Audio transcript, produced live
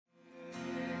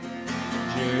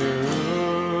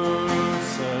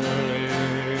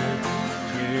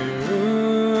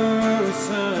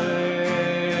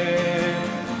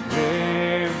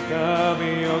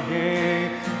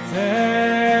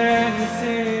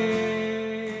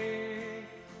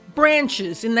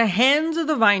branches in the hands of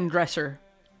the vine dresser.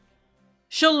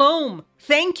 Shalom!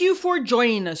 Thank you for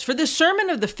joining us for the sermon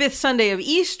of the fifth Sunday of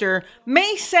Easter,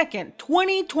 May 2nd,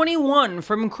 2021,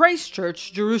 from Christ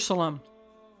Church, Jerusalem.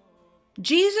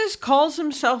 Jesus calls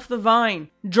himself the vine,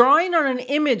 drawing on an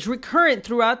image recurrent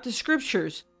throughout the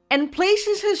scriptures, and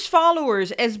places his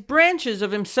followers as branches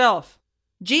of himself.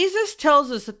 Jesus tells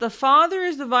us that the Father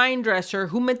is the vine dresser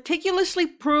who meticulously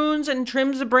prunes and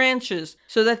trims the branches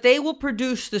so that they will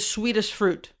produce the sweetest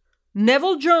fruit.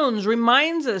 Neville Jones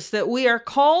reminds us that we are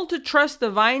called to trust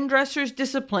the vine dresser's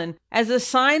discipline as a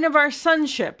sign of our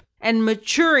sonship and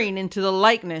maturing into the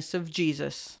likeness of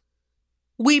Jesus.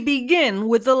 We begin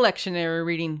with the lectionary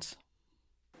readings.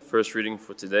 First reading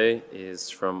for today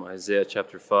is from Isaiah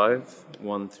chapter 5,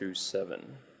 1 through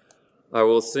 7. I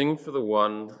will sing for the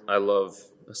one I love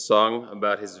a song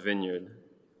about his vineyard.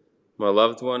 My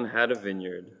loved one had a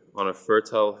vineyard on a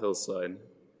fertile hillside.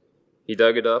 He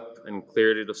dug it up and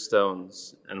cleared it of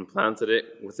stones and planted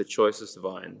it with the choicest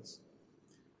vines.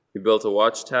 He built a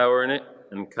watchtower in it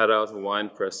and cut out a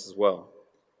winepress as well.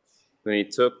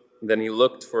 Then he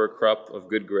looked for a crop of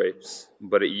good grapes,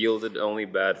 but it yielded only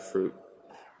bad fruit.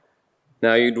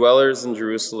 Now you dwellers in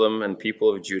Jerusalem and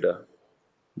people of Judah,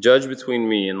 judge between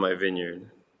me and my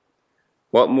vineyard.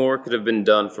 What more could have been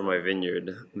done for my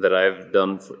vineyard than I have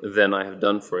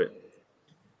done for it?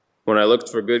 When I looked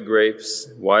for good grapes,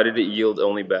 why did it yield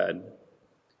only bad?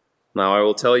 Now I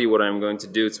will tell you what I am going to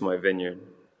do to my vineyard.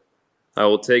 I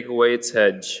will take away its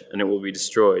hedge, and it will be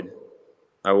destroyed.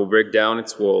 I will break down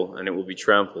its wall, and it will be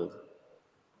trampled.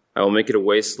 I will make it a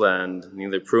wasteland,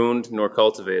 neither pruned nor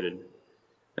cultivated,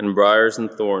 and briars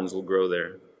and thorns will grow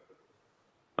there.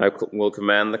 I will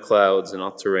command the clouds and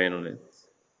not to rain on it.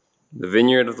 The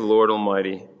vineyard of the Lord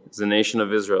Almighty is the nation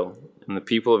of Israel, and the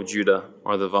people of Judah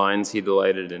are the vines he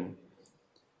delighted in.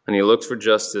 And he looked for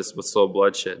justice, but saw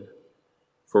bloodshed,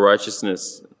 for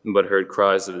righteousness, but heard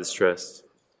cries of distress.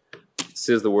 This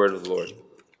is the word of the Lord.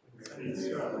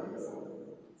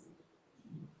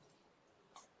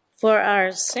 For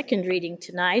our second reading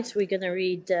tonight, we're going to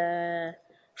read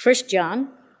 1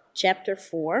 John chapter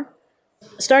 4,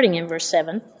 starting in verse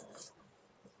 7.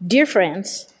 Dear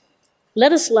friends,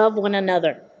 let us love one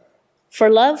another, for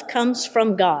love comes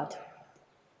from God.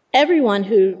 Everyone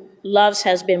who loves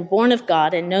has been born of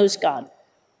God and knows God.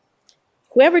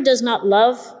 Whoever does not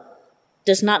love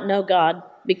does not know God,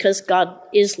 because God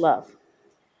is love.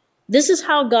 This is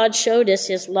how God showed us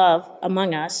his love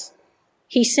among us.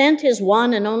 He sent his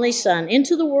one and only Son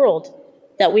into the world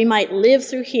that we might live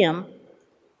through him.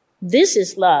 This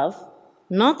is love,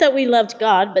 not that we loved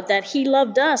God, but that he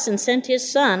loved us and sent his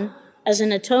Son as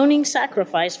an atoning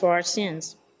sacrifice for our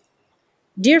sins.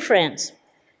 Dear friends,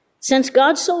 since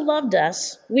God so loved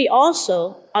us, we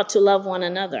also ought to love one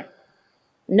another.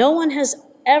 No one has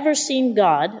ever seen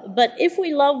God, but if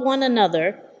we love one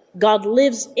another, God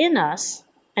lives in us,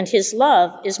 and his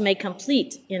love is made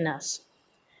complete in us.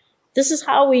 This is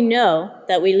how we know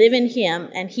that we live in him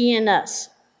and he in us.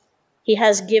 He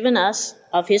has given us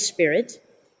of his Spirit,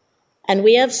 and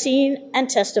we have seen and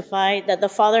testified that the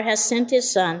Father has sent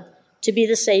his Son to be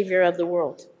the Savior of the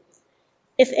world.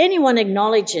 If anyone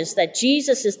acknowledges that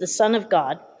Jesus is the Son of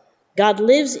God, God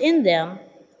lives in them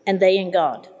and they in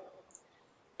God.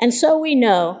 And so we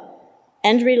know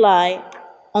and rely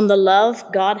on the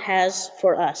love God has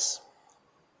for us.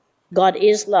 God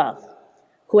is love.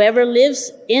 Whoever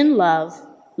lives in love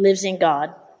lives in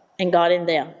God and God in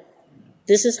them.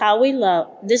 This is how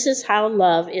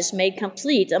love is made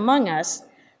complete among us,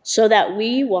 so that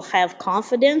we will have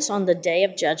confidence on the day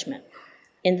of judgment.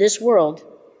 In this world,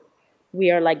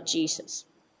 we are like Jesus.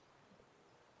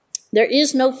 There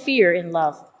is no fear in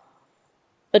love,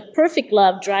 but perfect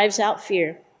love drives out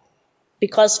fear,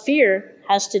 because fear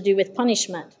has to do with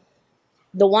punishment.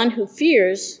 The one who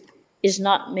fears is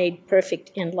not made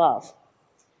perfect in love.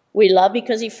 We love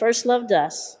because he first loved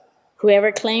us.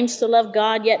 Whoever claims to love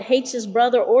God yet hates his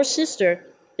brother or sister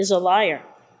is a liar.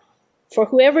 For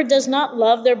whoever does not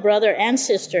love their brother and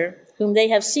sister whom they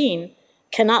have seen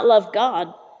cannot love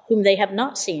God whom they have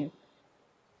not seen.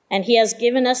 And he has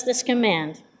given us this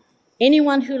command: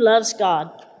 anyone who loves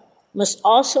God must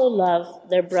also love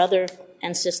their brother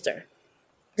and sister.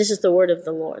 This is the word of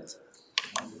the Lord.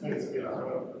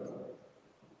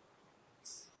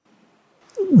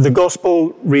 The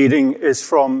Gospel reading is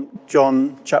from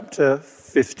John chapter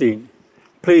 15.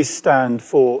 Please stand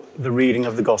for the reading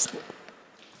of the Gospel.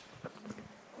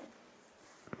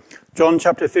 John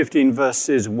chapter 15,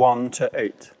 verses 1 to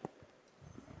 8.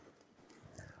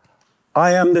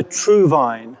 I am the true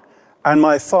vine, and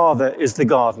my Father is the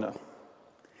gardener.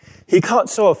 He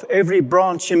cuts off every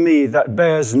branch in me that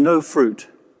bears no fruit,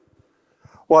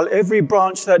 while every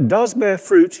branch that does bear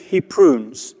fruit he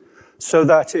prunes, so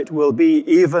that it will be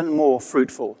even more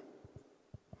fruitful.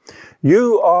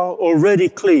 You are already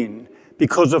clean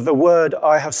because of the word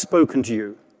I have spoken to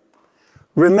you.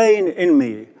 Remain in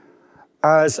me,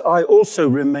 as I also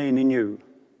remain in you.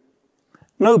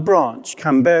 No branch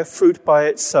can bear fruit by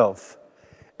itself.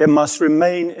 It must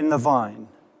remain in the vine.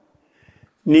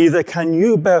 Neither can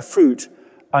you bear fruit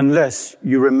unless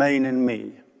you remain in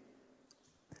me.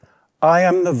 I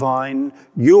am the vine,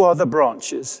 you are the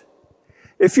branches.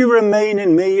 If you remain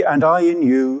in me and I in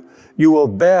you, you will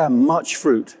bear much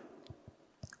fruit.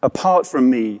 Apart from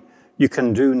me, you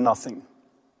can do nothing.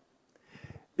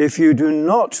 If you do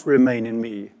not remain in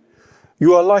me,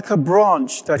 you are like a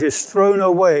branch that is thrown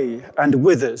away and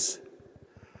withers.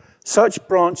 Such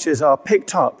branches are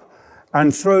picked up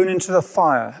and thrown into the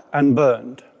fire and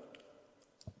burned.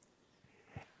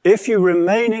 If you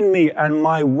remain in me and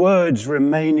my words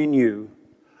remain in you,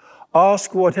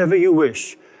 ask whatever you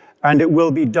wish, and it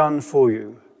will be done for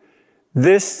you.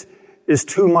 This is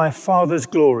to my Father's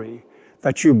glory,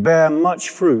 that you bear much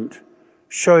fruit,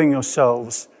 showing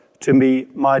yourselves to be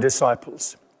my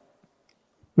disciples.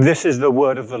 This is the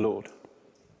word of the Lord.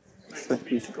 Thanks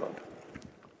be to God.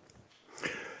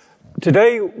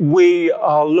 Today we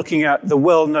are looking at the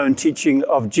well-known teaching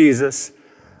of Jesus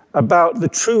about the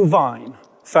true vine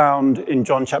found in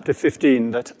John chapter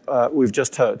 15 that we've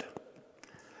just heard.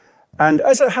 And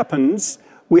as it happens,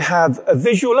 we have a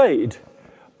visual aid.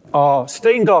 Our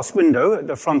stained glass window at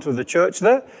the front of the church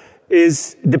there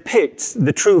depicts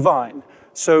the true vine.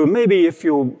 So maybe if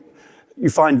you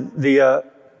find the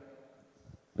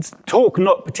talk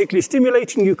not particularly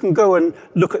stimulating, you can go and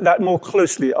look at that more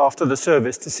closely after the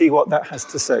service to see what that has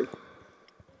to say.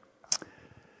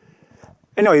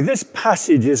 Anyway, this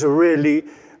passage is really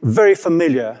very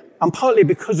familiar, and partly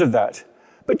because of that,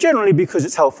 but generally because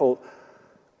it's helpful,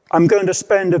 I'm going to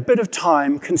spend a bit of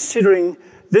time considering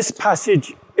this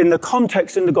passage in the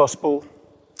context in the gospel,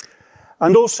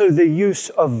 and also the use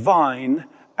of vine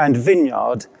and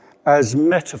vineyard as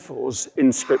metaphors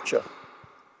in Scripture.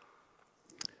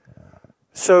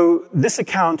 So this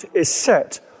account is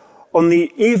set on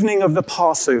the evening of the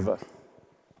Passover,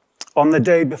 on the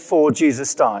day before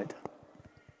Jesus died.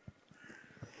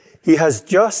 He has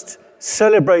just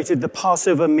celebrated the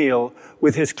Passover meal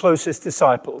with his closest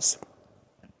disciples.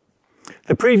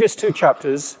 The previous two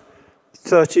chapters,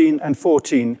 13 and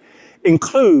 14,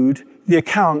 include the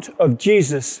account of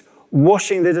Jesus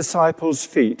washing the disciples'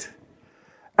 feet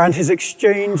and his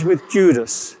exchange with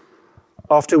Judas,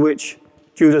 after which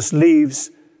Judas leaves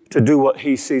to do what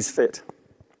he sees fit.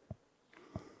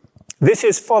 This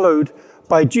is followed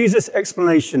by Jesus'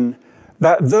 explanation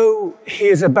that though he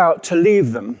is about to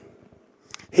leave them,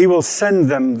 he will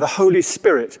send them the Holy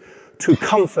Spirit to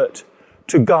comfort,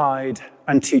 to guide,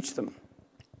 and teach them.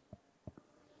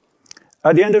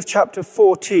 At the end of chapter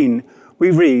 14, we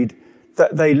read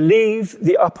that they leave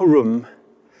the upper room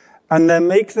and they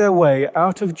make their way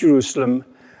out of Jerusalem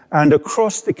and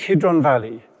across the Kidron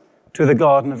Valley to the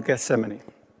Garden of Gethsemane.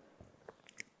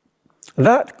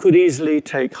 That could easily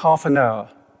take half an hour,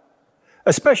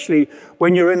 especially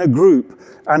when you're in a group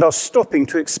and are stopping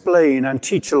to explain and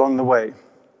teach along the way.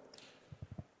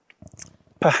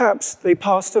 Perhaps they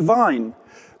passed a vine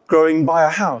growing by a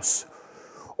house,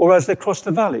 or as they crossed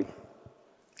the valley.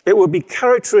 It would be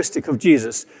characteristic of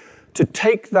Jesus to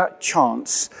take that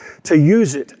chance, to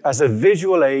use it as a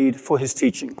visual aid for his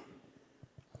teaching.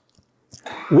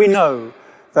 We know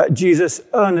that Jesus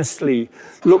earnestly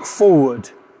looked forward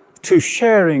to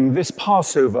sharing this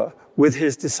Passover with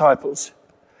his disciples.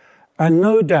 And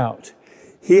no doubt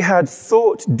he had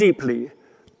thought deeply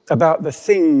about the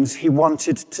things he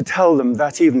wanted to tell them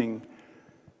that evening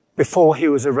before he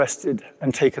was arrested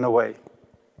and taken away.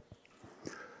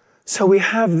 So we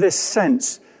have this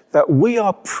sense that we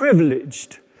are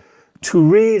privileged to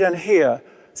read and hear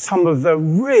some of the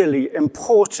really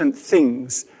important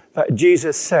things that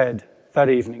Jesus said that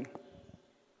evening.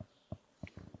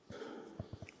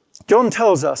 John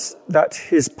tells us that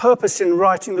his purpose in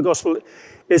writing the gospel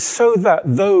is so that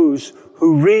those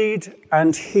who read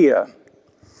and hear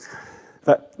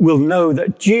that will know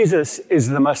that Jesus is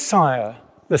the Messiah,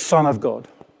 the Son of God.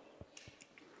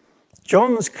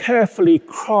 John's carefully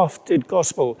crafted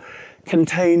gospel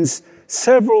contains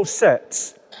several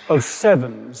sets of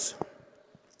sevens.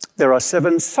 There are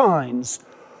 7 signs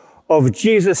of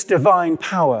Jesus' divine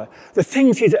power, the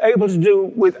things he's able to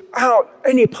do without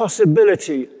any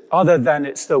possibility other than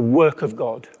it's the work of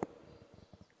God.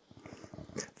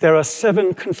 There are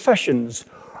 7 confessions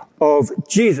of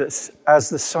Jesus as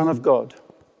the Son of God.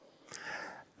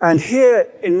 And here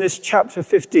in this chapter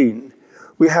 15,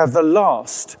 we have the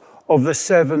last of the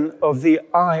 7 of the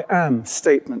I am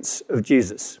statements of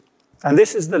Jesus. And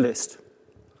this is the list.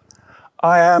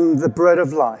 I am the bread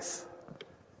of life.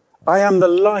 I am the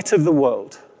light of the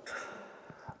world.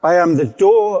 I am the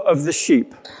door of the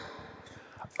sheep.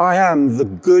 I am the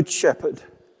good shepherd.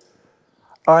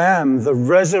 I am the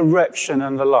resurrection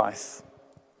and the life.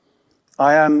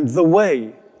 I am the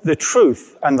way, the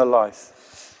truth, and the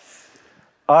life.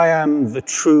 I am the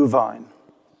true vine.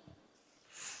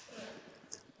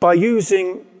 By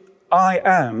using I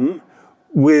am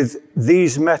with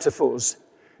these metaphors,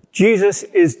 Jesus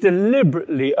is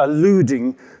deliberately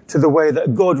alluding to the way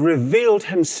that God revealed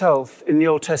himself in the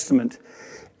Old Testament,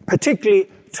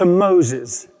 particularly to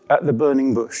Moses at the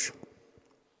burning bush.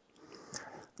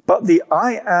 But the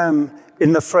I am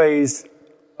in the phrase,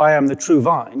 I am the true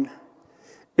vine,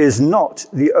 is not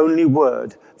the only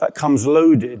word that comes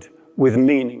loaded with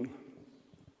meaning.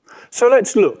 So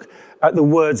let's look at the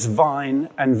words vine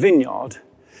and vineyard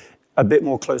a bit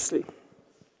more closely.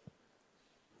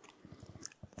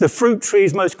 The fruit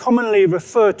trees most commonly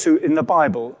referred to in the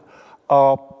Bible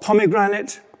are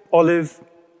pomegranate, olive,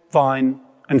 vine,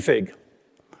 and fig.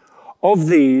 Of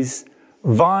these,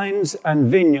 vines and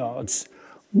vineyards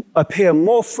appear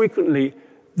more frequently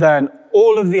than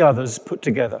all of the others put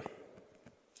together.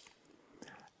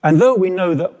 And though we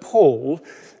know that Paul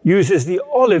uses the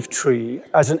olive tree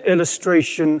as an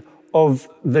illustration of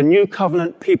the new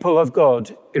covenant people of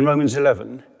God in Romans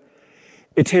 11,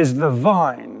 it is the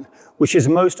vine which is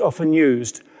most often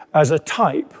used as a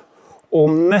type or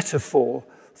metaphor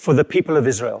for the people of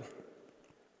Israel.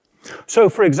 So,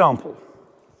 for example,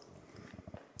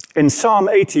 in Psalm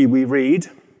 80 we read,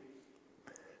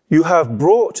 "You have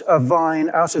brought a vine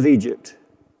out of Egypt.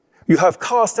 You have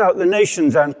cast out the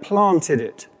nations and planted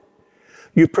it.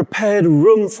 You prepared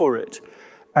room for it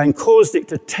and caused it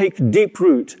to take deep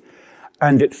root,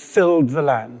 and it filled the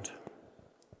land."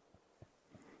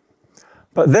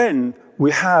 But then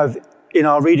we have, in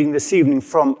our reading this evening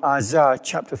from Isaiah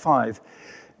chapter 5,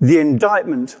 the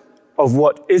indictment of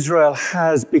what Israel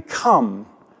has become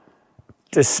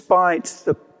despite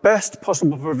the best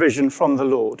possible provision from the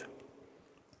Lord.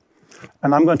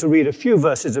 And I'm going to read a few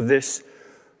verses of this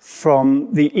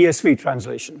from the ESV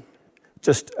translation,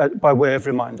 just by way of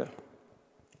reminder.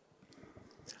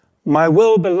 "My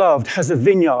well-beloved has a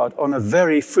vineyard on a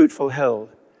very fruitful hill.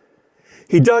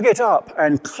 He dug it up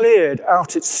and cleared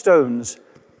out its stones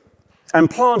and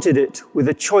planted it with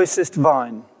the choicest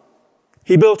vine.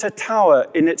 He built a tower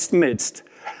in its midst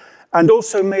and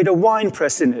also made a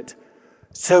winepress in it,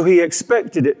 so he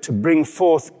expected it to bring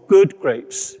forth good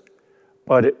grapes,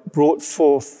 but it brought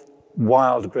forth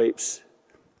wild grapes."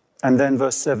 And then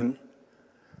verse 7,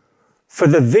 "For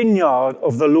the vineyard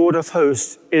of the Lord of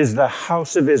hosts is the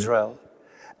house of Israel,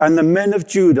 and the men of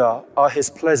Judah are his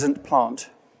pleasant plant.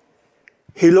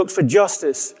 He looked for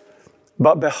justice,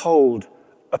 but behold,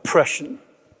 oppression.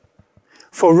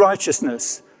 For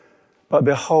righteousness, but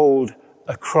behold,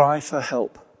 a cry for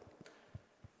help."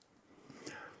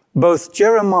 Both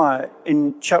Jeremiah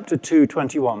in chapter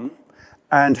 2:21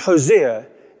 and Hosea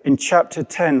in chapter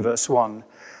 10, verse 1,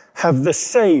 have the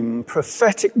same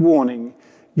prophetic warning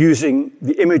using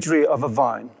the imagery of a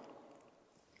vine.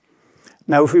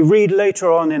 Now, if we read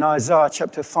later on in Isaiah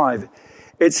chapter 5,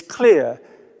 it's clear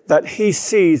that he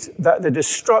sees that the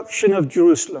destruction of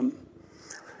Jerusalem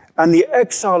and the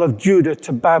exile of Judah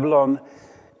to Babylon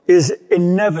is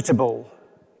inevitable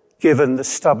given the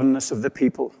stubbornness of the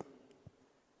people.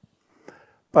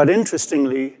 But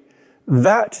interestingly,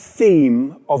 that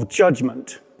theme of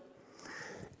judgment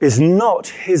is not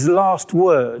his last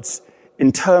words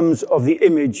in terms of the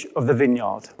image of the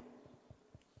vineyard.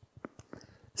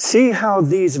 See how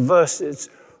these verses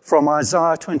from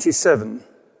Isaiah 27,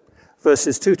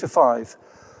 verses 2 to 5,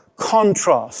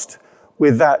 contrast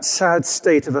with that sad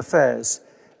state of affairs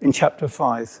in chapter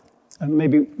 5. And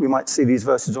maybe we might see these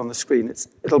verses on the screen.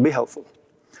 It'll be helpful.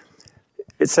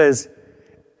 It says,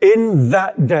 "In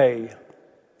that day."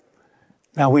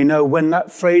 Now we know when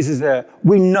that phrase is there,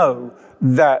 we know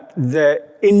that there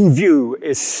in view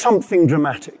is something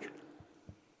dramatic.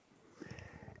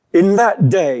 "In that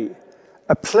day,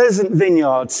 a pleasant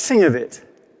vineyard, sing of it.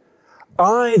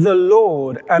 I, the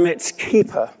Lord, am its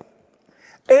keeper.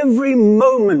 Every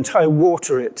moment I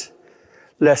water it,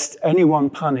 lest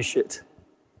anyone punish it.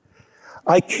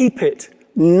 I keep it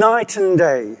night and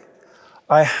day.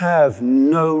 I have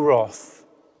no wrath.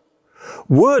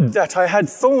 Would that I had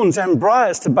thorns and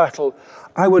briars to battle.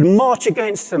 I would march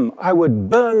against them. I would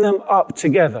burn them up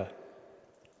together.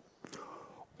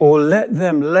 Or let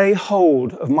them lay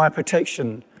hold of my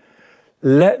protection.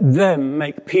 Let them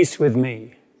make peace with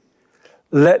me.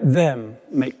 let them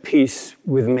make peace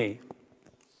with me.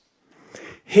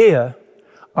 Here,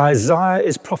 Isaiah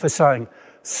is prophesying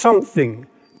something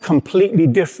completely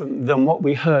different than what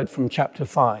we heard from chapter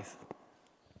 5.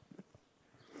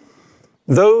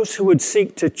 Those who would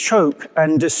seek to choke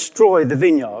and destroy the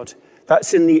vineyard,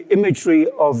 that's in the imagery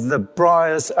of the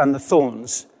briars and the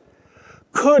thorns,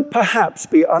 could perhaps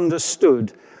be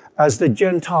understood as the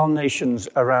Gentile nations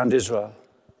around Israel.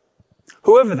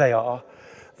 Whoever they are,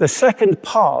 the second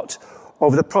part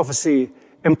of the prophecy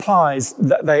implies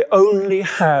that they only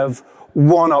have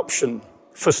one option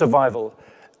for survival,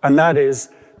 and that is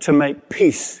to make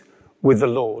peace with the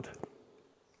Lord.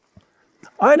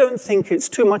 I don't think it's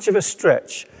too much of a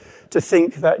stretch to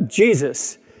think that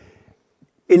Jesus,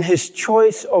 in his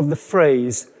choice of the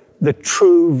phrase, the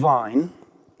true vine,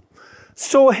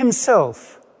 saw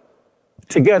himself,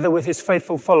 together with his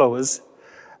faithful followers,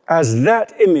 as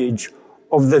that image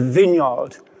of the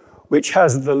vineyard which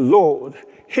has the Lord,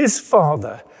 his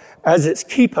Father, as its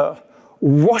keeper,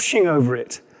 watching over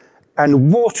it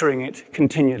and watering it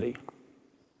continually.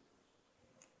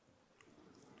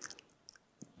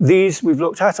 These we've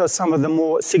looked at are some of the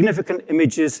more significant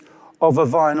images of a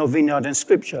vine or vineyard in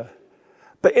Scripture.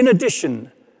 But in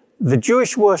addition, the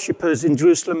Jewish worshippers in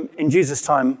Jerusalem in Jesus'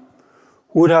 time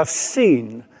would have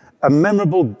seen a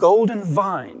memorable golden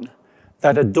vine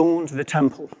that adorned the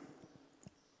temple.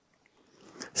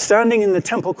 Standing in the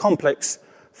temple complex,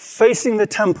 facing the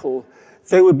temple,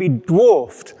 they would be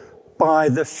dwarfed by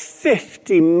the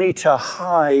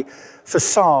 50-meter-high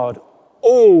facade,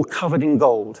 all covered in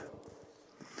gold.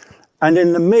 And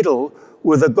in the middle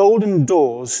were the golden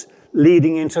doors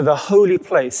leading into the holy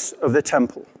place of the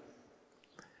temple.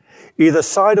 Either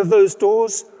side of those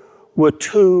doors were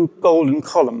 2 golden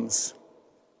columns.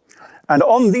 And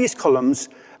on these columns,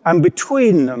 and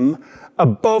between them,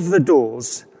 above the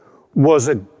doors, was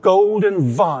a golden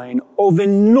vine of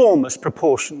enormous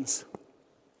proportions.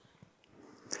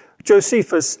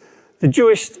 Josephus, the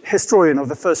Jewish historian of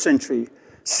the first century,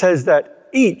 says that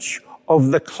each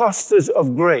of the clusters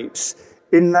of grapes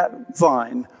in that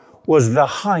vine was the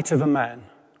height of a man.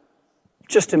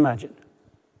 Just imagine.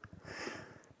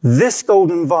 This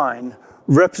golden vine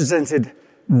represented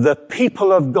the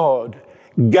people of God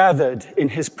gathered in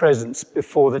his presence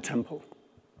before the temple.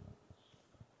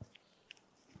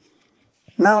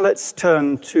 Now let's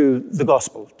turn to the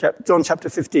gospel, John chapter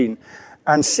 15,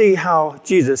 and see how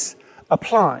Jesus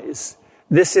applies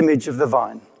this image of the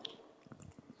vine.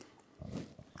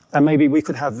 And maybe we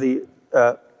could have the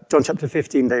John chapter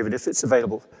 15, David, if it's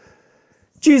available.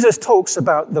 Jesus talks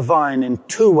about the vine in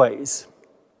 2 ways.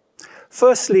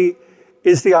 Firstly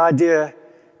is the idea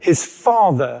his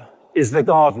Father is the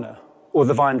gardener or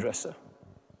the vine dresser.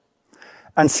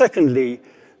 And secondly,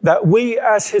 that we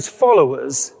as his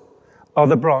followers are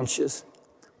the branches.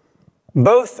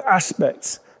 Both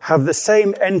aspects have the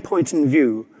same endpoint in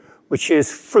view, which is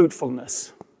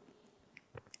fruitfulness.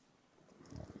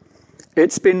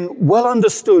 It's been well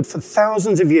understood for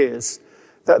thousands of years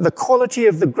that the quality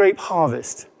of the grape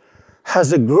harvest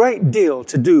has a great deal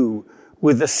to do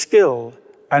with the skill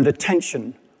and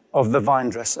attention of the vine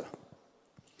dresser.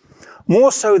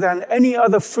 More so than any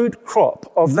other fruit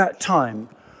crop of that time,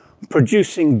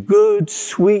 producing good,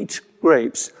 sweet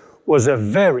grapes was a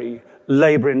very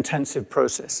labor-intensive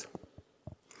process.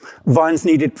 Vines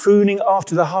needed pruning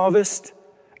after the harvest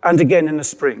and again in the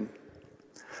spring,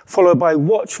 followed by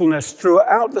watchfulness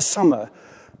throughout the summer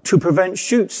to prevent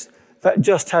shoots that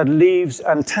just had leaves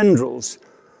and tendrils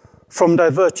from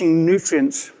diverting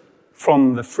nutrients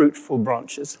from the fruitful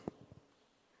branches.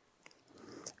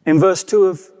 In verse 2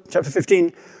 of chapter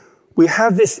 15, we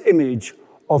have this image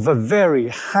of a very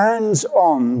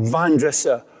hands-on vine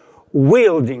dresser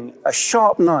wielding a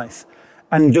sharp knife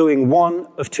and doing one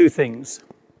of 2 things.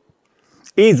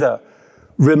 Either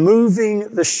removing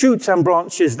the shoots and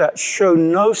branches that show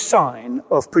no sign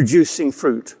of producing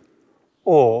fruit,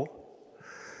 or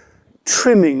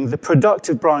trimming the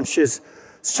productive branches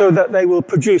so that they will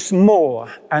produce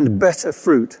more and better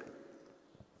fruit.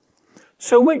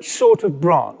 So which sort of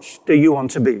branch do you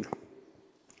want to be?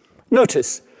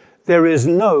 Notice, there is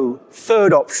no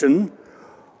third option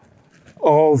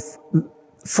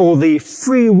for the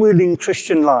free-willing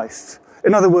Christian life.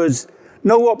 In other words,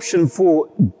 no option for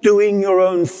doing your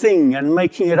own thing and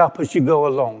making it up as you go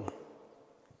along.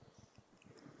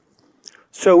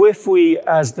 So if we,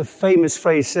 as the famous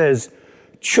phrase says,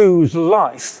 choose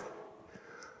life,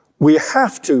 we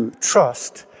have to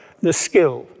trust the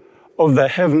skill of the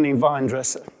heavenly vine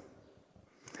dresser.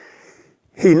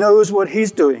 He knows what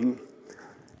he's doing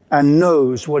and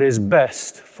knows what is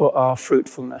best for our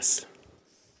fruitfulness.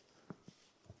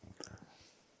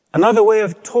 Another way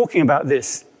of talking about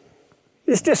this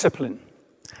is discipline.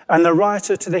 And the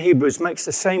writer to the Hebrews makes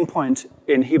the same point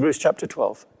in Hebrews chapter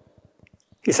 12.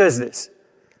 He says this: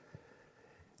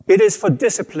 "It is for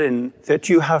discipline that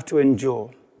you have to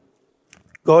endure.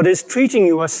 God is treating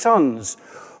you as sons.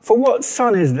 For what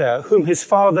son is there whom his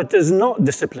father does not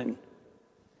discipline?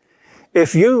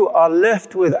 If you are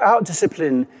left without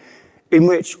discipline in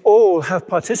which all have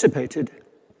participated,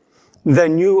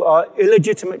 then you are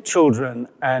illegitimate children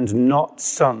and not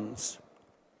sons."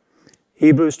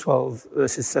 Hebrews 12,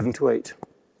 verses 7 to 8.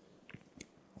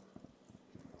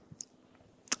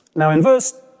 Now in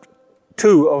verse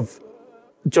 2 of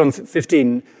John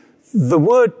 15, the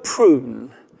word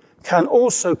prune can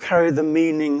also carry the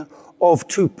meaning of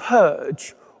to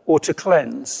purge or to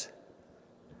cleanse.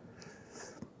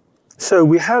 So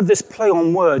we have this play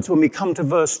on words when we come to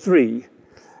verse 3,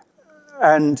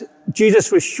 and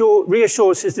Jesus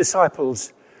reassures his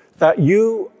disciples that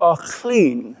you are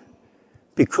clean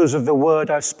because of the word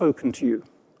I've spoken to you.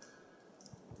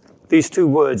 These two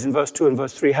words in verse 2 and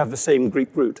verse 3 have the same Greek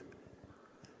root.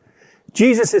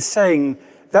 Jesus is saying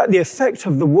that the effect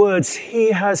of the words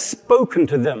he has spoken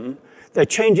to them, their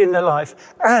change in their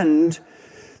life, and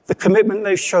the commitment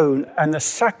they've shown and the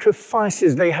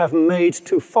sacrifices they have made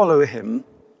to follow him,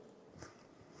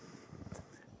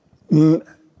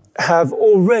 have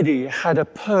already had a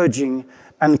purging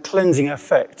and cleansing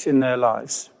effect in their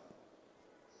lives.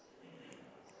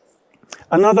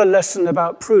 Another lesson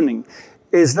about pruning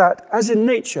is that, as in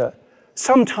nature,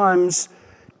 sometimes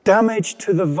damage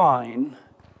to the vine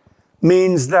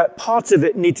means that parts of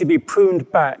it need to be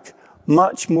pruned back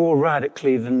much more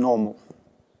radically than normal.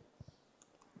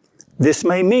 This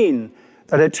may mean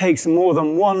that it takes more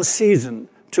than one season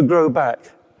to grow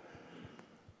back,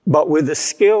 but with the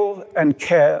skill and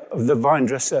care of the vine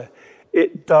dresser,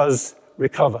 it does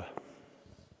recover.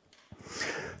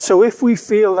 So if we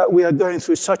feel that we are going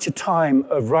through such a time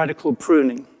of radical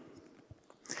pruning,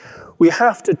 we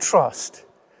have to trust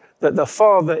that the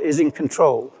Father is in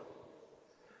control,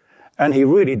 and he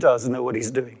really does know what he's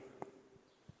doing.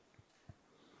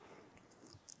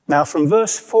 Now, from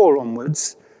verse 4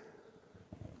 onwards,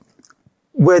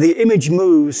 where the image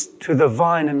moves to the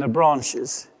vine and the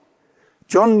branches,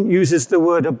 John uses the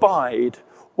word abide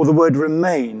or the word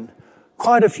remain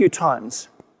quite a few times.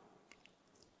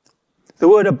 The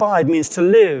word abide means to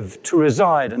live, to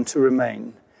reside, and to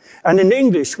remain. And in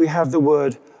English, we have the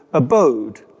word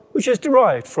abode, which is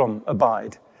derived from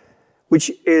abide,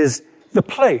 which is the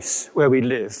place where we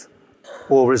live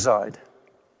or reside.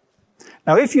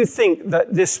 Now, if you think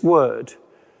that this word,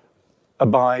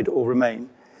 abide or remain,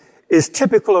 is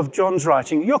typical of John's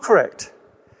writing, you're correct.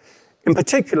 In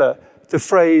particular, the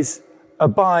phrase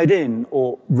abide in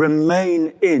or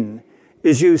remain in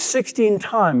is used 16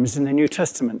 times in the New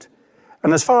Testament.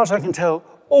 And as far as I can tell,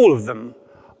 all of them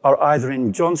are either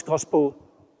in John's Gospel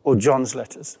or John's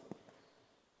letters.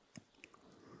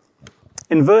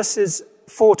 In verses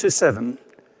 4 to 7,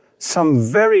 some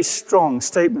very strong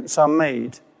statements are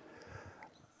made,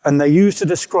 and they're used to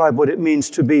describe what it means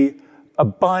to be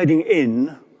abiding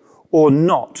in or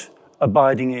not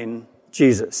abiding in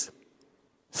Jesus.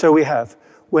 So we have,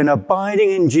 when abiding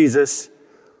in Jesus,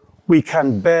 we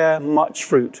can bear much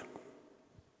fruit.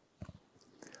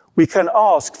 We can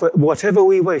ask for whatever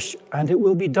we wish, and it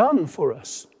will be done for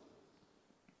us.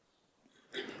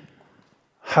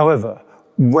 However,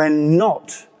 when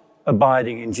not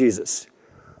abiding in Jesus,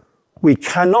 we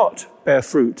cannot bear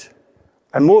fruit.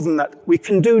 And more than that, we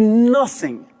can do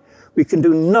nothing. We can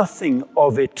do nothing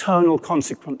of eternal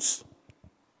consequence.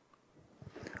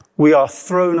 We are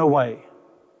thrown away.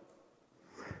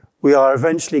 We are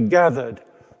eventually gathered,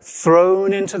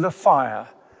 thrown into the fire,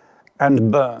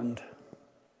 and burned.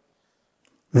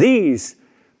 These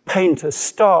paint a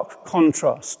stark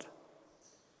contrast.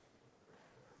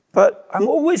 But I'm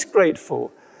always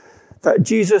grateful that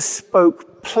Jesus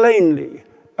spoke plainly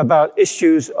about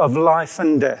issues of life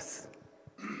and death,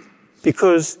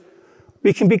 because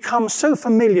we can become so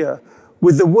familiar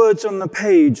with the words on the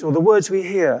page or the words we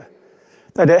hear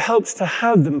that it helps to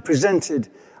have them presented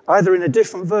either in a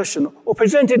different version or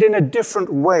presented in a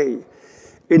different way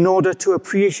in order to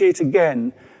appreciate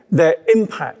again their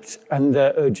impact and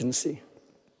their urgency.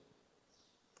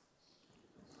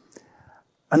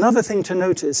 Another thing to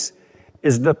notice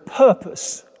is the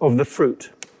purpose of the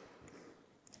fruit.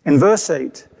 In verse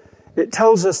 8, it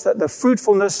tells us that the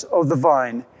fruitfulness of the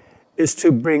vine is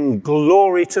to bring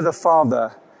glory to the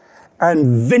Father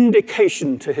and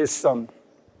vindication to his Son.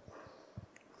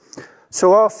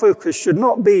 So our focus should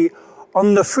not be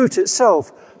on the fruit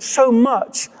itself so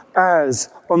much as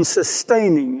on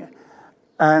sustaining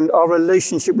and our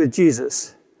relationship with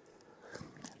Jesus,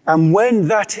 And when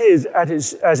that is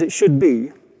as it should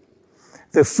be,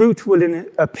 the fruit will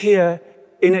appear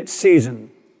in its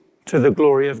season to the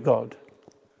glory of God.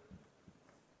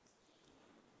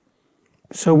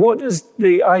 So what does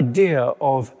the idea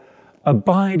of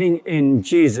abiding in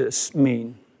Jesus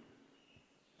mean?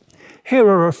 Here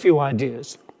are a few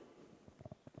ideas.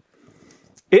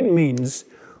 It means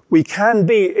we can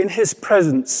be in his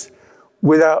presence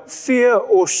without fear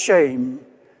or shame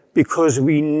because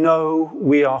we know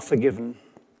we are forgiven.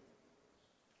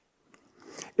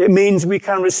 It means we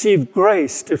can receive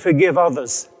grace to forgive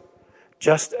others,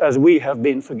 just as we have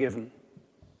been forgiven.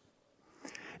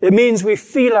 It means we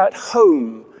feel at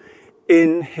home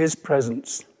in his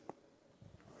presence.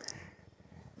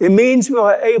 It means we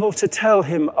are able to tell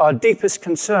him our deepest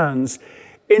concerns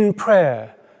in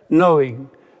prayer, knowing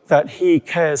that he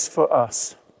cares for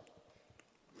us.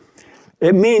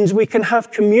 It means we can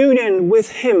have communion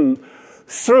with him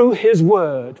through his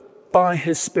word by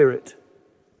his Spirit.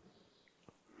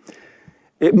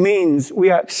 It means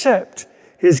we accept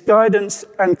his guidance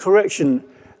and correction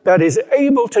that is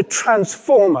able to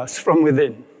transform us from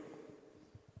within.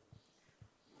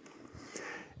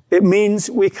 It means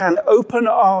we can open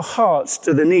our hearts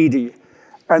to the needy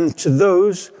and to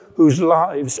those whose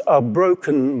lives are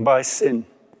broken by sin.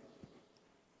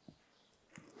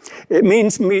 It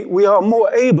means we are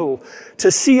more able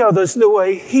to see others the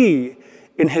way he,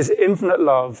 in his infinite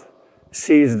love,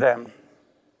 sees them.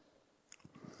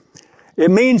 It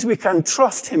means we can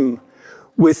trust him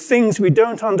with things we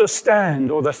don't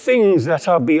understand or the things that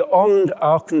are beyond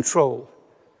our control.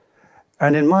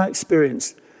 And in my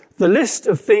experience, the list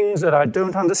of things that I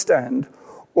don't understand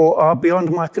or are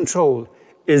beyond my control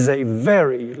is a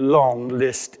very long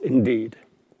list indeed.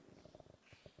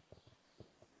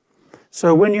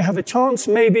 So when you have a chance,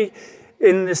 maybe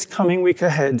in this coming week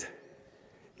ahead,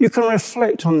 you can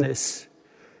reflect on this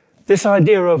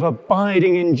idea of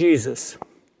abiding in Jesus,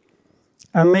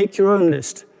 and make your own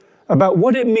list about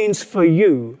what it means for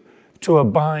you to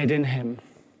abide in him.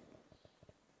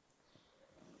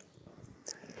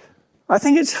 I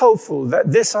think it's helpful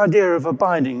that this idea of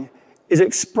abiding is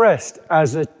expressed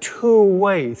as a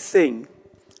two-way thing.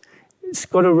 It's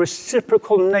got a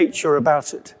reciprocal nature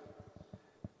about it.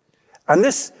 And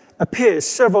this appears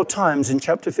several times in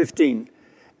chapter 15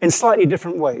 in slightly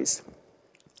different ways.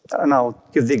 And I'll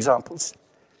give the examples.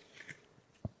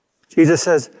 Jesus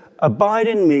says, "Abide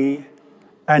in me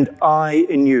and I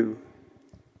in you."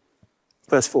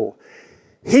 Verse 4,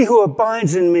 "He who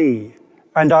abides in me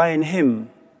and I in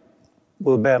him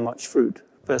will bear much fruit."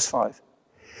 Verse 5,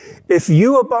 "If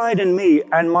you abide in me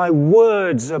and my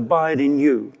words abide in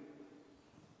you."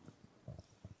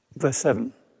 Verse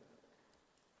 7.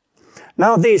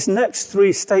 Now these next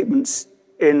three statements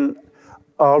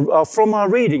are from our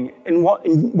reading in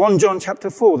 1 John chapter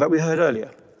 4 that we heard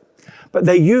earlier. But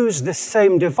they use this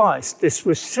same device, this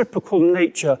reciprocal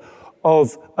nature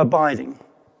of abiding.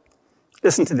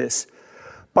 Listen to this.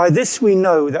 "By this we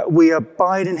know that we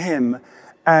abide in him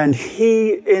and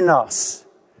he in us,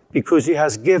 because he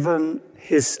has given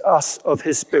us of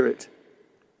his Spirit.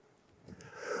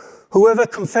 Whoever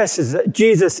confesses that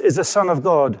Jesus is the Son of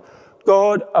God,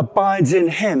 God abides in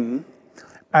him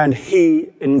and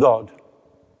he in God.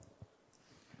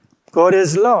 God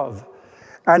is love,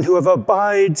 and whoever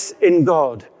abides in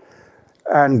God,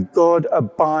 and God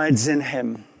abides in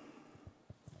him."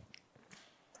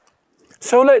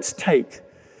 So let's take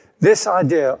this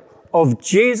idea of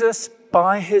Jesus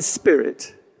by his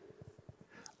Spirit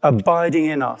abiding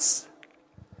in us,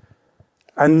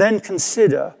 and then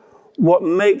consider what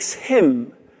makes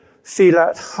him feel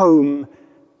at home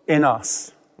in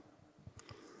us.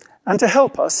 And to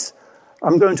help us,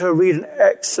 I'm going to read an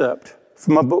excerpt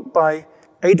from a book by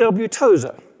A.W.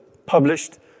 Tozer,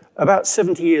 published about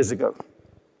 70 years ago.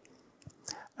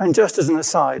 And just as an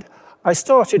aside, I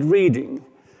started reading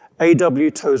A.W.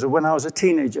 Tozer when I was a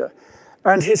teenager,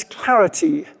 and his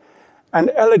clarity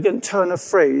and elegant turn of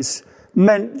phrase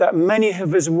meant that many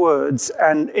of his words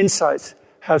and insights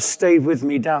have stayed with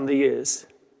me down the years.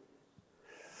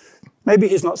 Maybe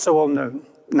he's not so well known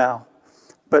now,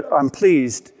 but I'm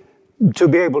pleased to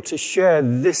be able to share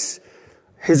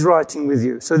his writing with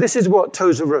you. So this is what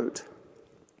Tozer wrote.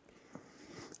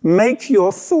 "Make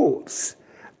your thoughts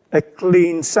a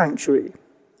clean sanctuary.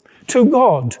 To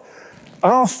God,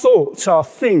 our thoughts are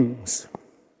things.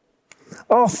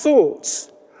 Our thoughts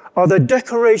are the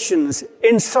decorations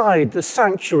inside the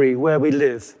sanctuary where we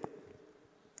live.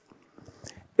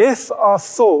 If our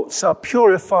thoughts are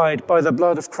purified by the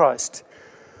blood of Christ,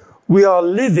 we are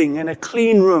living in a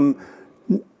clean room,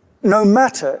 no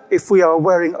matter if we are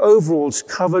wearing overalls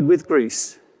covered with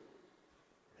grease.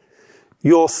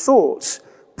 Your thoughts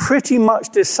pretty much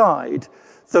decide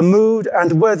the mood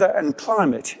and weather and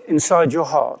climate inside your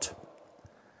heart.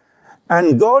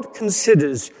 And God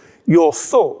considers your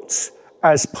thoughts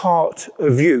as part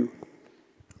of you.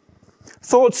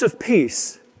 Thoughts of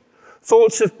peace,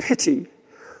 thoughts of pity,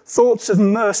 thoughts of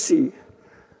mercy,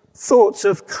 thoughts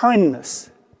of kindness,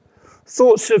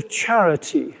 thoughts of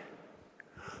charity,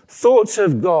 thoughts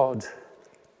of God,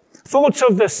 thoughts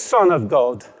of the Son of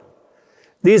God.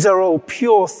 These are all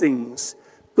pure things,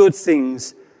 good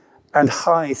things, and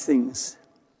high things.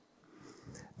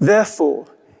 Therefore,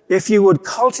 if you would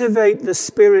cultivate the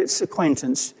Spirit's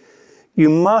acquaintance, you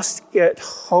must get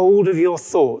hold of your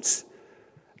thoughts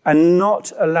and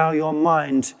not allow your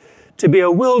mind to be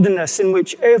a wilderness in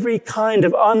which every kind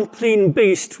of unclean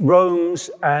beast roams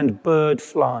and bird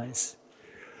flies.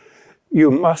 You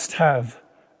must have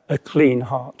a clean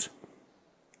heart.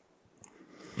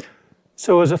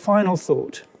 So as a final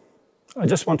thought, I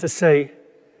just want to say,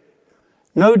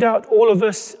 no doubt all of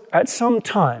us at some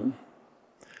time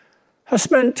have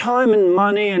spent time and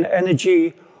money and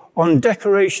energy on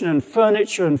decoration and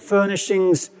furniture and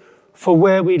furnishings for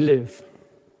where we live.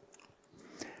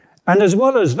 And as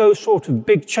well as those sort of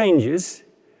big changes,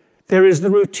 there is the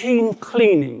routine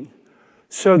cleaning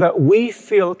so that we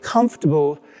feel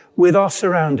comfortable with our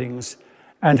surroundings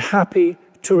and happy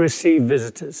to receive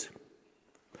visitors.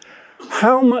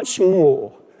 How much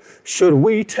more should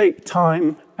we take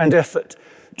time and effort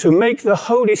to make the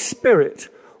Holy Spirit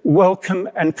welcome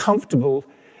and comfortable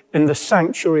in the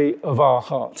sanctuary of our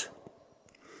heart,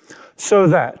 so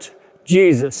that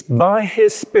Jesus, by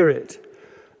his Spirit,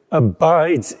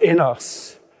 abides in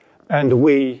us and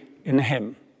we in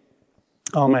him.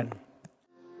 Amen.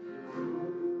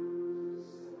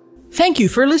 Thank you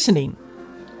for listening.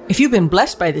 If you've been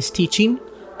blessed by this teaching,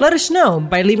 let us know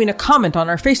by leaving a comment on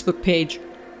our Facebook page,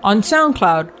 on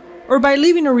SoundCloud, or by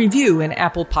leaving a review in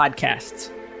Apple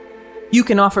Podcasts. You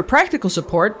can offer practical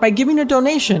support by giving a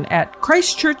donation at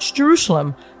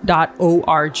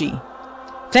christchurchjerusalem.org.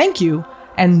 Thank you,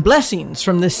 and blessings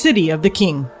from the City of the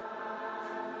King.